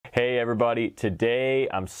Hey everybody, today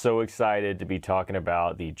I'm so excited to be talking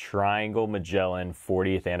about the Triangle Magellan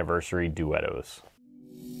 40th anniversary Duettos.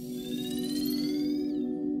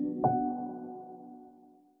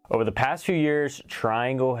 Over the past few years,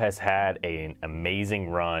 Triangle has had an amazing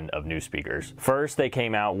run of new speakers. First, they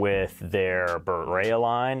came out with their Berea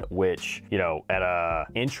line, which, at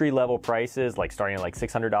entry-level prices, like starting at like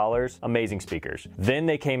 $600, amazing speakers. Then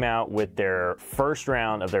they came out with their first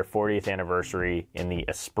round of their 40th anniversary in the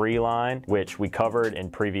Esprit line, which we covered in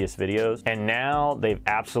previous videos. And now they've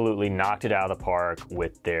absolutely knocked it out of the park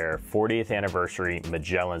with their 40th anniversary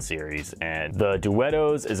Magellan series. And the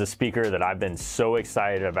Duettos is a speaker that I've been so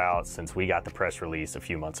excited about since we got the press release a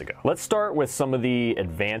few months ago. Let's start with some of the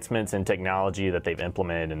advancements in technology that they've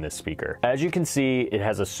implemented in this speaker. As you can see, it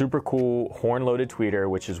has a super cool horn-loaded tweeter,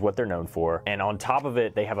 which is what they're known for. And on top of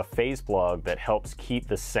it, they have a phase plug that helps keep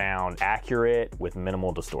the sound accurate with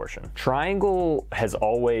minimal distortion. Triangle has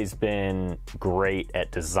always been great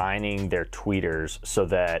at designing their tweeters so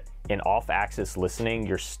that in off-axis listening,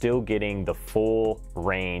 you're still getting the full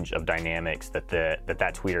range of dynamics that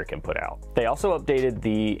that tweeter can put out. They also updated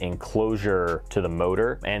the enclosure to the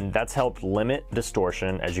motor, and that's helped limit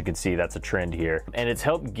distortion. As you can see, that's a trend here. And it's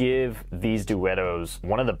helped give these Duettos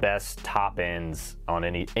one of the best top ends on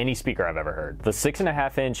any speaker I've ever heard. The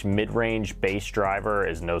 6.5-inch mid-range bass driver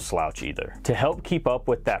is no slouch either. To help keep up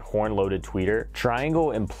with that horn-loaded tweeter,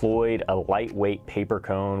 Triangle employed a lightweight paper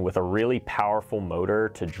cone with a really powerful motor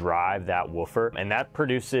to drive that woofer, and that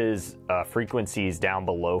produces frequencies down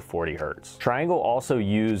below 40 hertz. Triangle also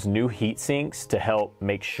used new heat sinks to help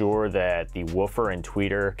make sure that the woofer and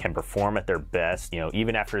tweeter can perform at their best,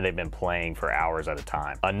 even after they've been playing for hours at a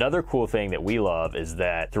time. Another cool thing that we love is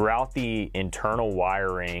that throughout the internal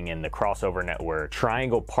wiring and the crossover network,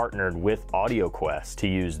 Triangle partnered with AudioQuest to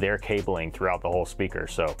use their cabling throughout the whole speaker.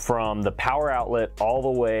 So from the power outlet all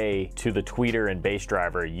the way to the tweeter and bass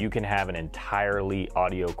driver, you can have an entirely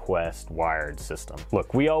AudioQuest wired system.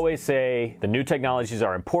 Look, we always say the new technologies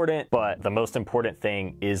are important, but the most important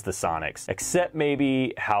thing is the sonics, except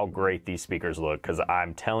maybe how great these speakers look, because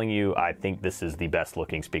I'm telling you, I think this is the best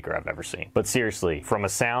looking speaker I've ever seen. But seriously, from a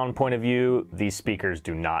sound point of view, these speakers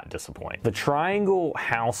do not disappoint. The Triangle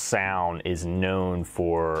house sound is known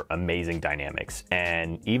for amazing dynamics,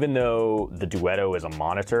 and even though the Duetto is a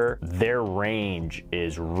monitor, their range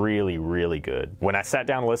is really, really good. When I sat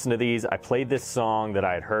down to listen to these, I played this song that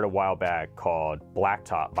I had heard a while back called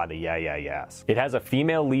Blacktop by the Yeah Yeah Yeahs. It has a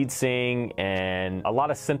female lead sing and a lot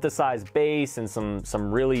of synthesized bass and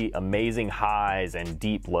some really amazing highs and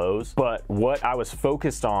deep lows. But what I was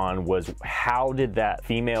focused on was how did that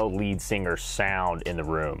female lead singer sound in the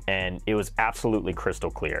room, and it was absolutely crystal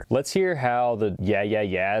clear. Let's hear how the Yeah Yeah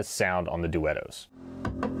Yeahs sound on the Duettos.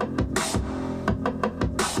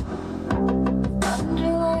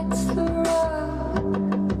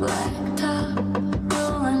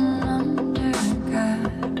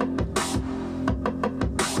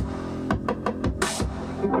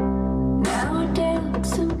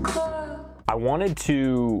 I wanted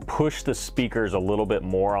to push the speakers a little bit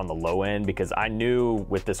more on the low end because I knew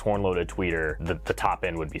with this horn-loaded tweeter the top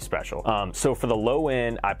end would be special. So for the low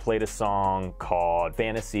end, I played a song called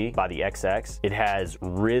Fantasy by the XX. It has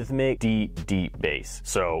rhythmic, deep bass.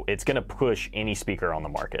 So it's gonna push any speaker on the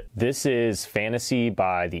market. This is Fantasy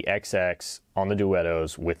by the XX on the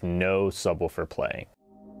Duettos with no subwoofer playing.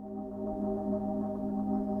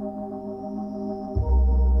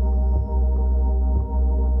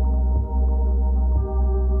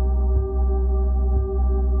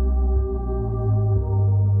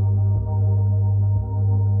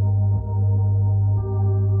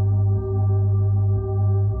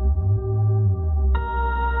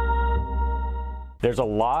 There's a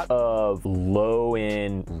lot of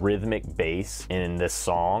low-end rhythmic bass in this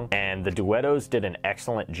song, and the Duettos did an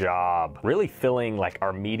excellent job really filling like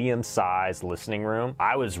our medium-sized listening room.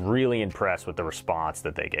 I was really impressed with the response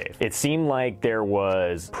that they gave. It seemed like there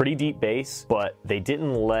was pretty deep bass, but they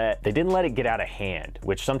didn't let it get out of hand,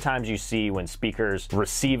 which sometimes you see when speakers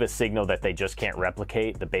receive a signal that they just can't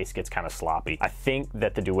replicate, the bass gets kind of sloppy. I think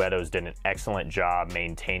that the Duettos did an excellent job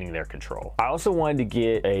maintaining their control. I also wanted to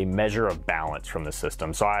get a measure of balance from the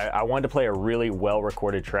system. So I wanted to play a really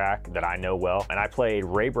well-recorded track that I know well, and I played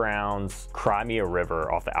Ray Brown's Cry Me a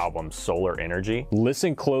River off the album Solar Energy.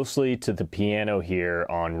 Listen closely to the piano here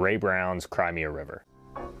on Ray Brown's Cry Me a River.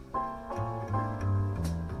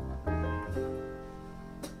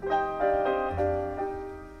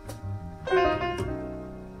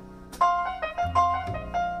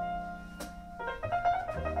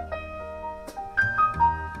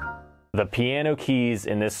 The piano keys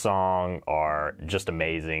in this song are just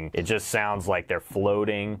amazing. It just sounds like they're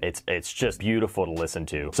floating. It's just beautiful to listen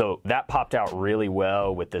to. So that popped out really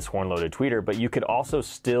well with this horn-loaded tweeter, but you could also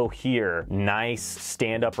still hear nice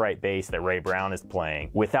stand upright bass that Ray Brown is playing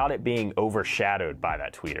without it being overshadowed by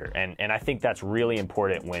that tweeter. And I think that's really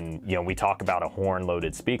important when, you know, we talk about a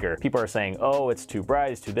horn-loaded speaker. People are saying, oh, it's too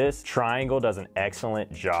bright, it's too this. Triangle does an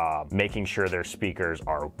excellent job making sure their speakers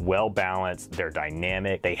are well balanced, they're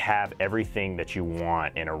dynamic, they have everything that you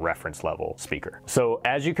want in a reference level speaker. So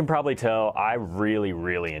as you can probably tell, I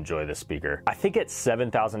really enjoy this speaker. I think at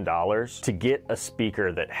 $7,000 to get a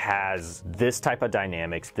speaker that has this type of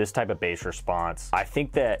dynamics, this type of bass response, I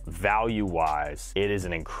think that value-wise, it is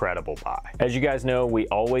an incredible buy. As you guys know, we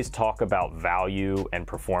always talk about value and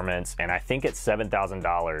performance, and I think at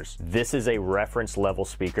 $7,000, this is a reference level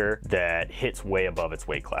speaker that hits way above its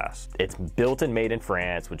weight class. It's built and made in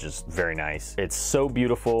France, which is very nice. It's so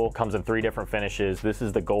beautiful, comes in 3 different finishes. This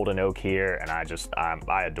is the golden oak here, and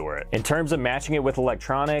I adore it. In terms of matching it with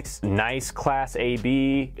electronics, nice class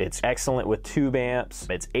AB. It's excellent with tube amps.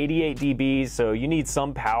 It's 88 dBs, so you need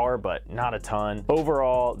some power, but not a ton.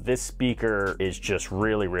 Overall, this speaker is just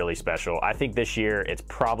really special. I think this year it's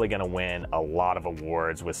probably gonna win a lot of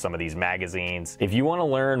awards with some of these magazines. If you wanna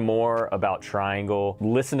learn more about Triangle,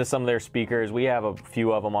 listen to some of their speakers. We have a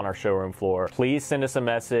few of them on our showroom floor. Please send us a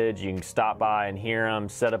message. You can stop by and hear them,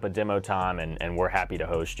 set up a demo time, and we're happy to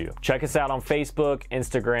host you. Check us out on Facebook,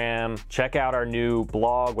 Instagram. Check out our new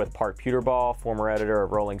blog with Park Pewterball, former editor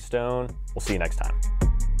of Rolling Stone. We'll see you next time.